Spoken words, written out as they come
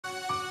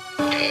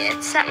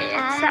It's on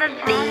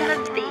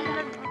the beat.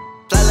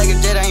 Fly like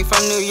a jet, I ain't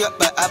from New York,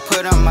 but I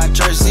put on my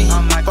jersey.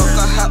 Broke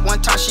her hot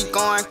one time, she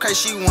going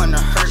crazy, she wanna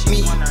hurt me.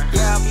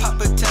 Yeah, I pop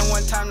a 10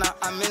 one time, now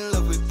I'm in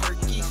love with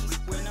Perky.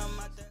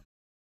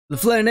 The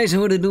Flare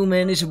Nation, what it do,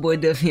 man? It's your boy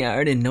Duffy. I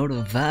already know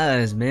the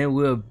vibes, man.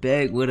 We're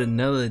back with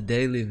another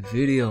daily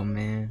video,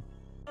 man.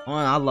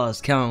 I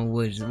lost count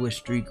what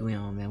streak we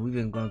on, man. We've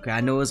been going crazy.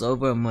 I know it's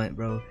over a month,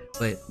 bro,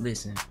 but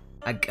listen,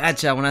 I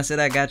got y'all. When I said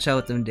I got y'all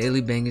with them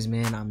daily bangers,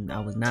 man, I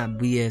was not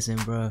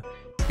BSing, bro.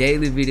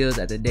 Daily videos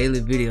after daily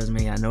videos,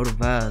 man. I know the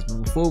vibes.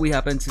 But before we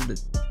hop into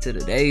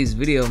today's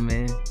video,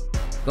 man,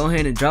 go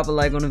ahead and drop a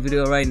like on the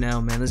video right now,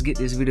 man. Let's get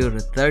this video to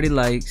 30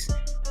 likes.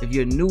 If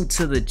you're new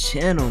to the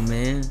channel,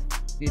 man,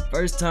 your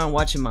first time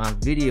watching my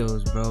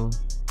videos, bro,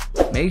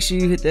 make sure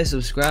you hit that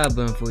subscribe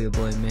button for your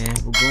boy, man.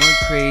 We're going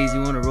crazy.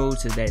 We on the road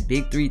to that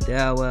big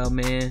 3,000,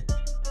 man.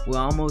 We're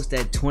almost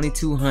at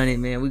 2,200,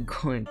 man. We're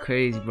going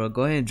crazy, bro.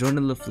 Go ahead and join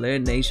the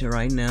LaFlare Nation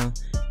right now.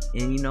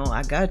 And you know,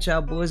 I got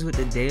y'all boys with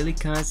the daily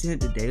content,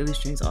 the daily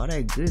streams, all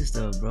that good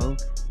stuff, bro.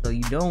 So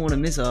you don't want to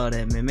miss all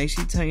that, man. Make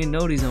sure you turn your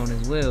noties on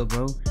as well,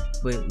 bro.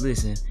 But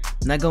listen,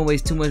 I'm not gonna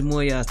waste too much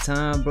more of y'all's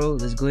time, bro.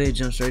 Let's go ahead and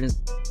jump straight in.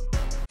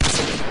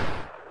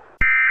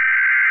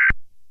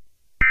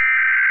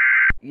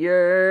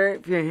 Yeah,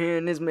 if you're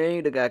hearing this, man,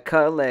 you done got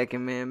caught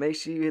lacking, man. Make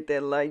sure you hit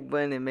that like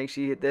button and make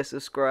sure you hit that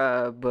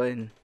subscribe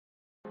button.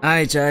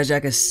 Alright, y'all, as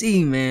y'all can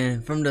see,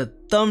 man, from the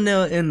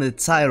thumbnail and the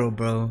title,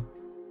 bro,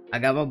 I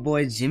got my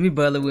boy Jimmy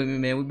Butler with me,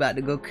 man. We about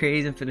to go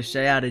crazy. I'm finna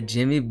show y'all the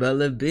Jimmy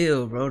Butler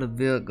build, bro. The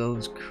build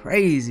goes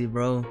crazy,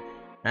 bro.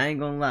 I ain't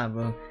gonna lie,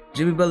 bro.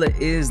 Jimmy Butler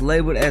is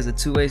labeled as a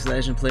two-way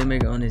slashing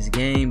playmaker on this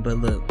game, but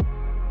look,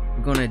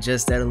 we're gonna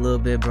adjust that a little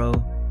bit, bro.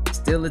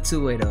 Still a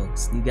two-way though.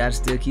 You gotta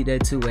still keep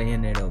that two-way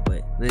in there though.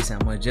 But listen,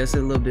 I'm gonna adjust it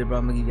a little bit, bro.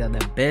 I'm gonna give y'all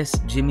the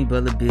best Jimmy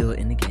Butler build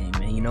in the game,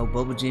 man. You know,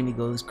 Bubble Jimmy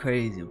goes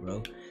crazy,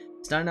 bro.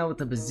 Starting out with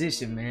the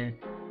position, man.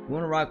 You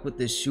wanna rock with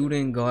the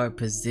shooting guard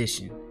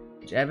position.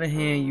 Whichever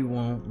hand you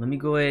want. Let me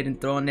go ahead and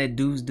throw on that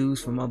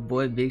deuce for my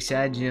boy Big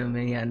Shot Jim,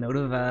 man. Y'all know the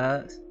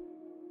vibes.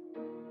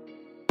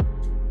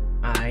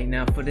 Alright,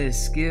 now for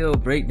this skill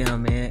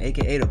breakdown, man,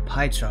 aka the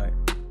pie chart.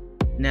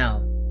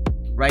 Now,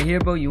 right here,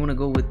 bro, you want to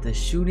go with the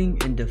shooting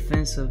and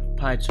defensive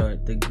pie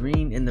chart, the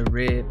green and the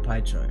red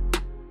pie chart.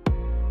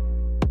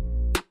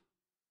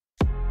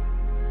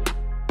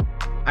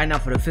 Alright, now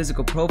for the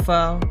physical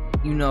profile,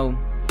 you know,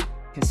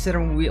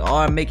 considering we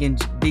are making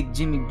Big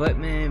Jimmy Butt,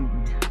 man.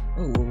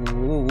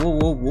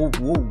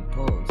 Whoa,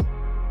 pause.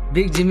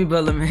 Big Jimmy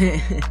Butler, man.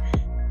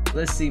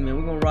 Let's see, man.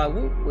 We're gonna rock.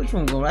 Which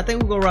one we're gonna? I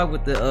think we're gonna rock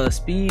with the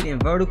speed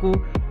and vertical.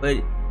 But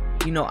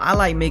you know, I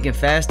like making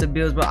faster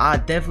builds, but I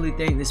definitely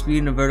think the speed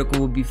and the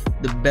vertical would be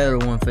the better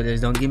one for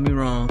this. Don't get me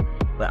wrong,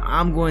 but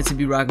I'm going to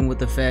be rocking with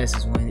the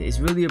fastest one. It's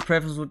really a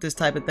preference with this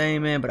type of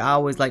thing, man. But I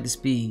always like the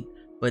speed,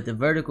 but the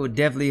vertical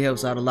definitely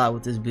helps out a lot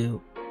with this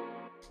build.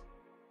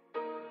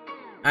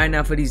 All right,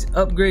 now for these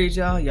upgrades,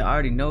 y'all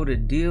already know the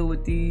deal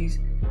with these.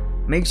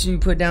 Make sure you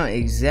put down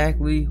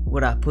exactly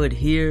what I put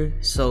here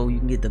so you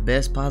can get the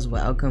best possible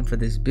outcome for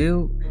this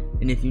build.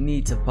 And if you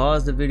need to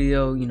pause the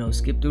video, you know,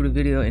 skip through the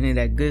video, any of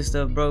that good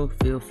stuff, bro,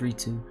 feel free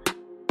to.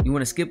 You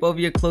want to skip over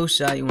your close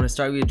shot, you want to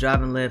start with your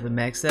driving left and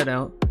max that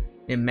out,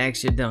 then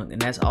max your dunk.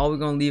 And that's all we're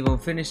going to leave on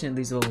finishing, at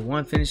least over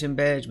one finishing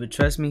badge, but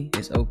trust me,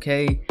 it's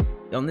okay.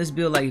 On this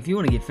build, like, if you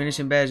want to get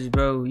finishing badges,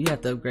 bro, you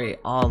have to upgrade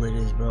all of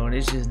this, bro, and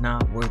it's just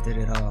not worth it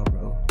at all,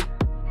 bro.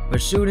 For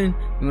shooting,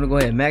 you want to go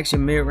ahead and max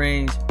your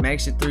mid-range,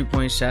 max your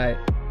three-point shot,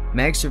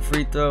 max your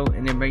free throw,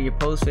 and then bring your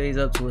post phase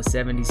up to a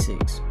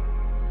 76.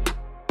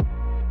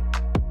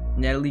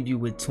 And that'll leave you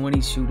with 20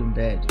 shooting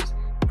badges.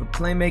 For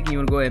playmaking, you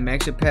want to go ahead and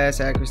max your pass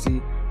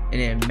accuracy, and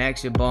then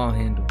max your ball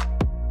handle.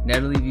 And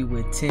that'll leave you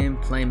with 10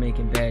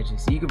 playmaking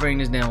badges. So you can bring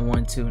this down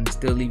 1, 2, and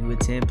still leave you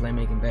with 10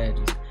 playmaking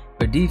badges.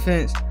 For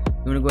defense,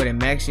 you want to go ahead and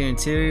max your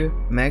interior,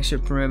 max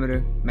your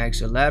perimeter, max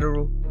your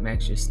lateral,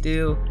 max your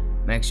steal,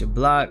 max your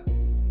block,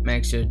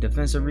 max your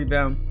defensive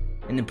rebound,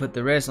 and then put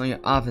the rest on your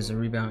offensive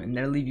rebound, and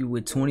that'll leave you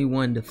with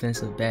 21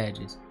 defensive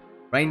badges.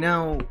 Right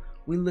now,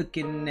 we're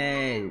looking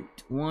at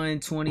 1,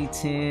 20,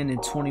 10,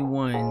 and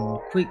 21.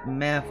 Quick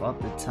math off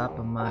the top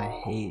of my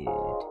head.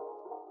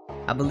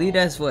 I believe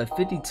that's what,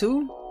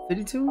 52?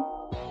 52?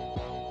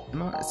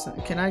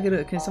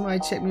 Can somebody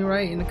check me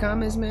right in the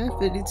comments, man?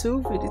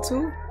 52?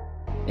 52?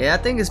 Yeah, I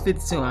think it's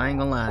 52. I ain't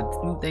gonna lie. I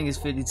do think it's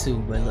 52.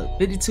 But look,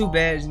 52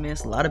 badges, man.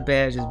 It's a lot of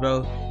badges,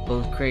 bro.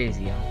 Goes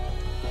crazy, y'all.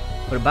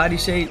 For the body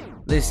shape,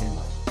 listen.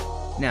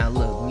 Now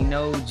look, we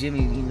know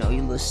Jimmy, you know, he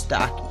a little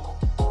stocky.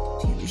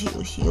 He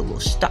a little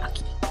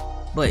stocky.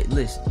 But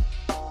listen,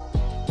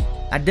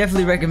 I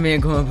definitely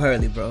recommend going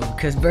Burly, bro,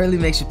 because Burly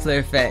makes your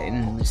player fat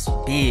and it's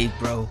big,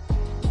 bro.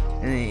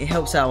 And it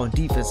helps out on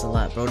defense a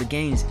lot, bro. The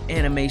game's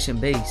animation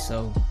based,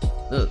 so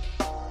look.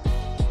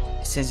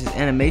 Since it's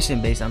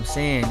animation based, I'm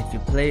saying if you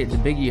play the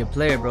bigger your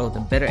player, bro,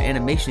 the better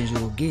animations you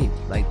will get.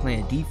 Like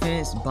playing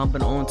defense,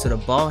 bumping onto the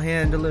ball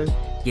handler,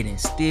 getting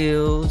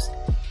steals,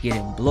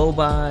 getting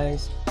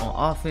blow-bys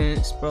on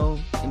offense, bro.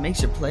 It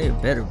makes your player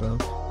better, bro.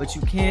 But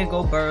you can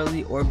go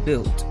burly or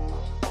built.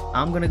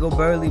 I'm gonna go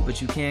burly,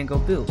 but you can go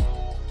build.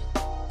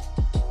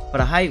 For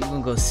the height, we're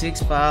gonna go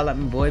 6'5" like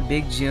my boy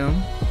Big Jim.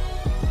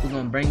 We're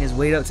gonna bring his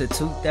weight up to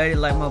 230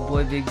 like my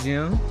boy Big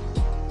Jim.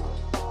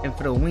 And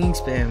for the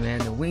wingspan, man,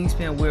 the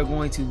wingspan we're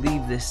going to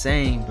leave the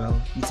same, bro.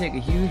 You take a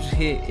huge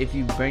hit if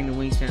you bring the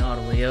wingspan all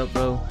the way up,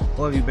 bro,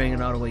 or if you bring it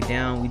all the way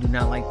down. We do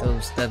not like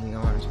those stubby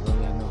arms, bro.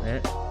 Y'all know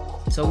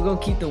that. So we're gonna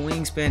keep the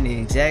wingspan the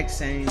exact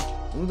same.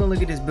 We're gonna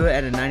look at this build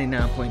at a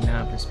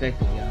 99.9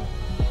 perspective, y'all.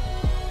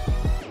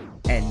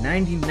 At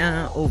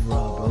 99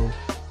 overall, bro,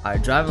 our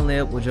driving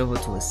layup will jump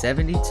up to a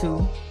 72,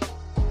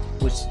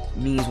 which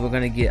means we're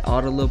gonna get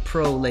all the little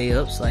pro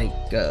layups like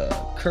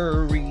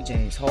Curry,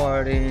 James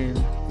Harden,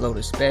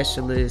 floater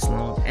specialist,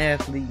 long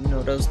athlete, you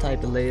know, those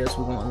type of layups.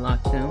 We're gonna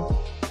unlock them.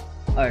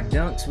 Our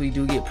dunks, we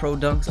do get pro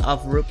dunks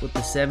off rip with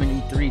the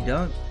 73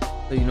 dunk,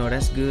 so you know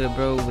that's good,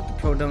 bro. With the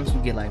pro dunks,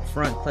 we get like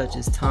front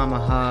clutches,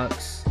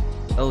 tomahawks,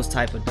 those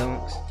type of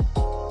dunks.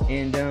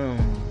 And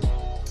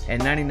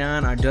at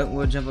 99, our dunk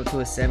will jump up to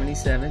a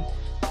 77.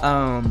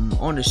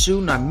 On the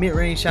shooting, our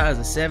mid-range shot is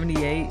a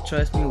 78.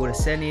 Trust me, with a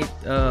 78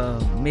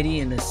 midi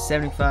and a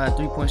 75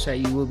 three-point shot,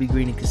 you will be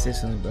greening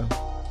consistently, bro.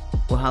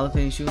 With Hall of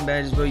Fame shooting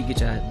badges, bro, you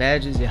get your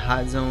badges, your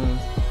hot zones,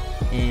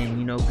 and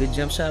you know, good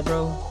jump shot,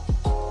 bro.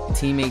 Your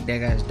teammate that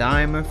got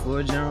dimer,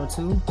 floor general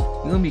too.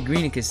 You're gonna be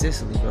greening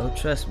consistently, bro.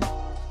 Trust me.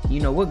 You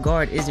know what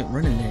guard isn't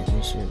running that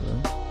this year,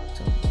 bro?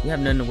 So you have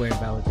nothing to worry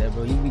about with that,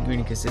 bro. You'll be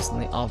greening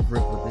consistently off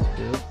rip with this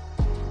build.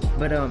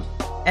 But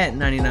at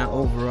 99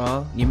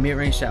 overall, your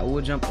mid-range shot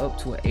will jump up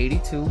to an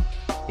 82.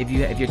 If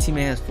your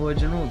teammate has floor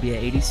general, it'll be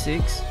at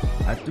 86.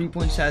 Our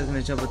three-point shot is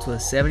gonna jump up to a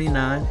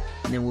 79,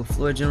 and then with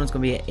floor general, it's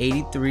gonna be at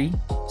 83.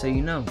 So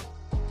you know,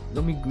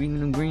 you're gonna be greening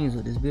them greens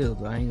with this build,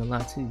 bro. I ain't gonna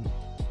lie to you.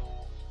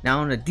 Now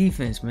on the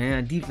defense,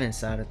 man, defense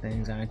side of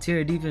things, our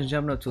interior defense is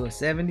jumping up to a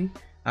 70.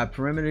 Our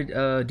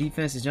perimeter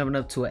defense is jumping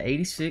up to an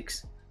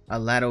 86. Our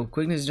lateral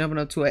quickness is jumping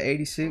up to an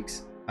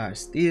 86. Our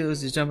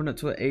steals is jumping up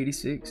to an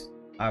 86.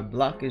 Our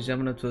block is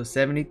jumping up to a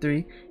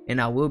 73,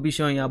 and I will be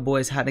showing y'all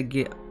boys how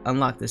to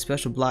unlock the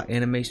special block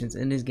animations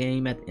in this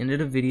game at the end of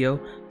the video,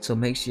 so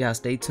make sure y'all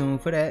stay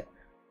tuned for that.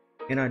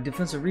 And our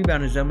defensive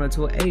rebound is jumping up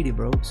to an 80,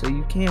 bro, so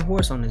you can't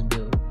horse on this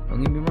build,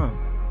 don't get me wrong.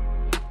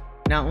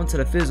 Now onto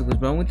the physicals,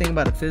 bro. One thing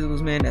about the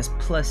physicals, man, that's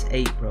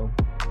 +8, bro.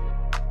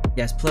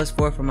 That's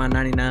 +4 for my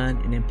 99,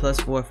 and then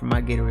 +4 for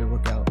my Gatorade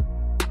workout,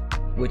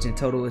 which in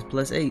total is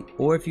 +8.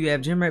 Or if you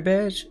have gym rat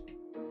badge,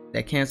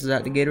 that cancels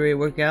out the Gatorade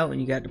workout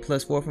and you got the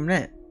 +4 from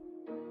that.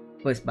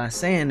 But by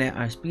saying that,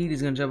 our speed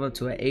is gonna jump up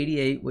to an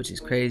 88, which is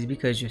crazy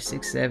because you're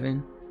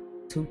 6'7",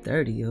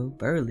 230, yo,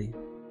 burly.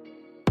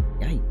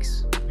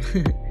 Yikes.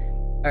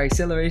 Our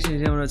acceleration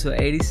is jumping up to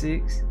an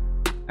 86.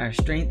 Our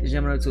strength is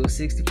jumping up to a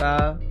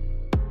 65,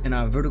 and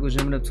our vertical is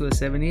jumping up to a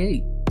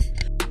 78.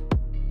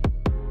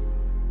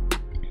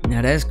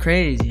 Now that's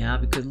crazy, y'all,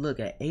 because look,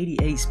 at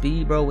 88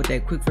 speed, bro, with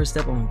that quick first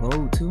step on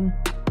gold too.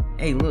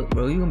 Hey, look,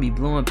 bro, you're gonna be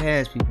blowing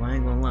past people, I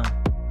ain't gonna lie.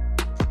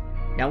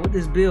 Now with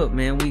this build,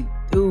 man, we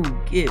do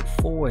get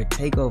 4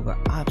 takeover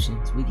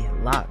options. We get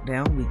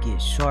lockdown, we get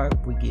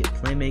sharp, we get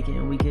playmaking,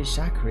 and we get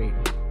shot creator.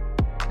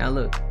 Now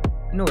look,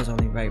 you know it's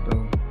only right,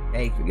 bro.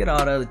 Hey, forget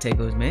all the other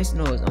takeovers, man.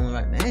 You know it's only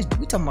right, man.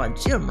 We talking about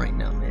Jim right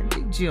now, man.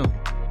 Big Jim.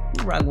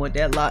 We rocking with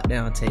that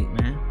lockdown take,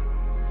 man.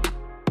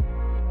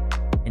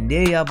 And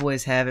there y'all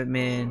boys have it,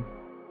 man.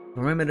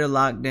 Perimeter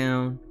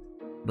lockdown.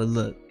 But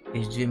look,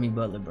 it's Jimmy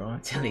Butler, bro.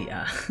 I'm telling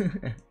y'all.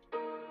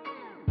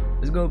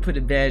 Let's go put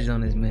the badge on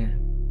this, man.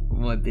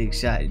 One big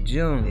shot,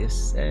 June. Yes,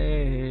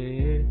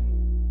 sir.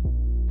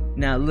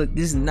 Now, look,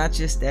 this is not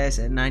just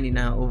stats at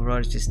 99 overall.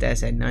 It's just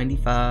stats at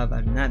 95.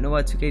 I do not know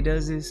why 2K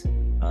does this.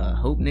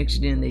 Hope next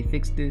gen they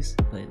fix this.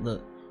 But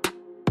look,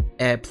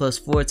 add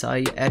 +4 to all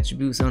your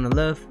attributes on the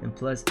left and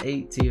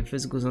 +8 to your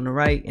physicals on the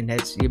right, and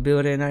that's your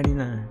build at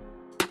 99.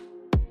 All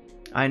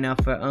right, now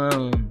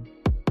for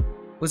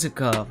what's it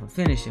called? For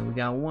finishing, we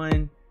got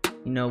one.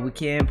 You know, we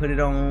can put it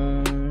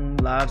on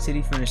Live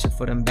City Finisher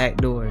for them back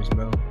doors,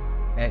 bro.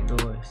 Back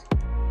doors.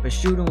 For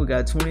shooting, we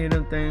got 20 of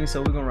them things,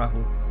 so we're gonna rock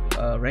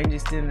with range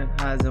extender,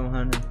 high zone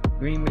hunter,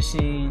 green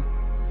machine,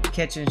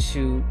 catch and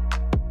shoot,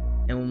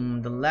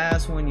 and the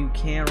last one you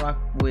can rock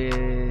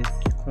with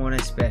corner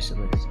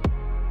specialist.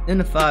 Then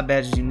the 5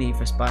 badges you need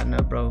for spotting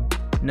up, bro.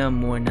 None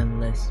more,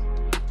 none less.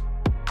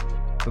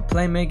 For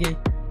playmaking,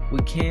 we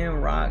can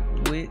rock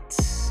with,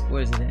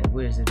 where's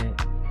it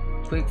at?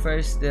 Quick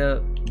first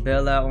step,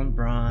 bailout on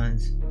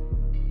bronze.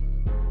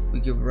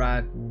 We could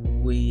rock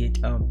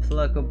with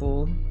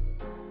pluckable,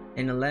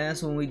 and the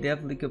last one we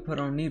definitely could put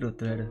on needle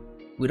threader.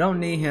 We don't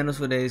need handles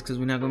for days because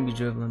we're not gonna be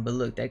dribbling, but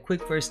look, that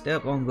quick first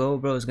step on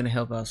gold, bro, is gonna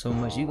help out so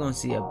much. You're gonna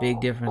see a big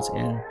difference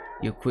in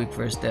your quick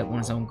first step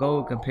when it's on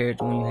gold compared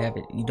to when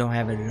you don't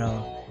have it at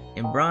all.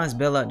 And bronze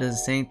bailout does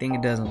the same thing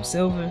it does on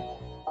silver,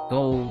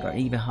 gold, or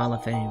even Hall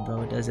of Fame,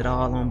 bro. It does it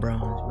all on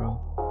bronze, bro.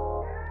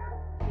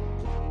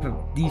 For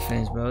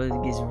defense, bro,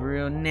 it gets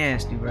real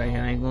nasty right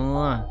here, I ain't gonna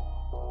lie.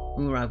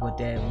 We rock with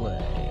that,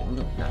 what?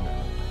 No.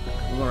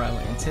 We're gonna rock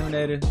with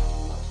Intimidator,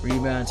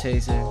 Rebound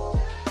Chaser.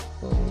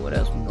 Well, what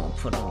else we gonna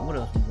put on?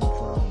 Man?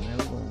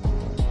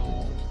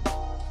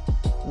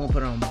 We're gonna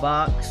put it on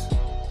box.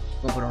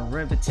 We're gonna put on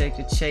rim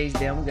protector, chase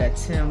down. We got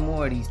 10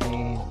 more of these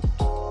things.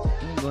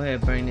 Let me go ahead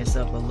and bring this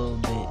up a little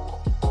bit.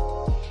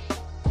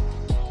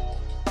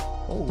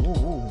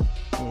 Oh.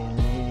 Yeah.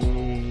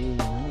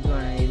 Let me go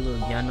ahead. Hey, look,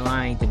 y'all know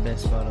I ain't the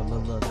best photo, but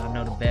look, I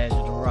know the badge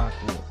of the rock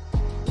with.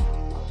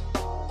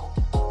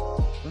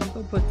 Let me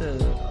go put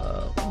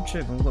the, I'm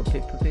tripping. We're gonna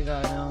pick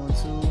out down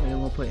too, and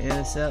then we'll put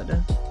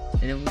interceptor,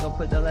 and then we're gonna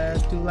put the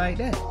last two like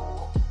that.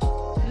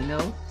 You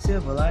know,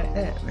 simple like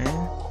that,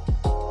 man.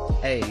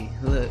 Hey,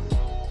 look.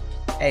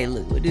 Hey,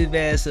 look, with this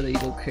bad so you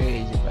go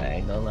crazy if I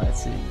ain't gonna lie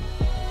to you.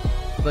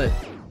 But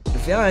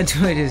if y'all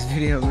enjoyed this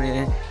video,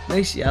 man,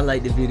 make sure y'all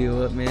like the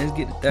video up, man. Let's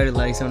get to 30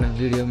 likes on the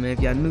video, man.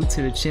 If y'all new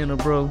to the channel,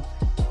 bro,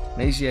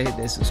 make sure y'all hit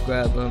that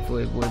subscribe button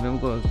for it, boy, man.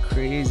 We're going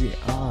crazy.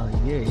 Oh,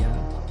 yeah,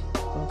 y'all.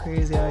 Going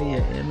crazy all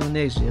year. And no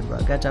next year, bro.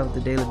 I got y'all with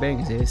the daily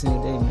bangers every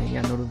single day, man.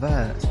 Y'all know the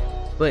vibes.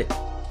 But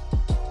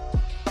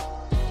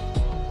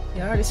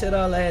I already said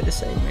all I had to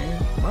say, man.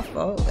 My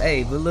fault.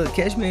 Hey, but look,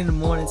 catch me in the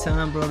morning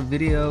time, bro. The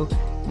video.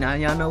 Now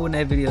y'all know when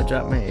that video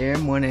drop, man.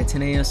 Every morning at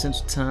 10 a.m.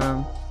 Central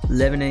Time,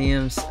 11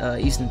 a.m.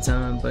 Eastern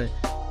Time. But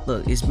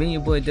look, it's been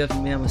your boy Duffy,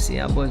 man. I'm gonna see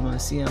y'all boys when I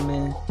see y'all,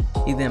 man.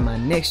 Either in my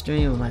next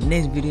stream or my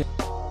next video.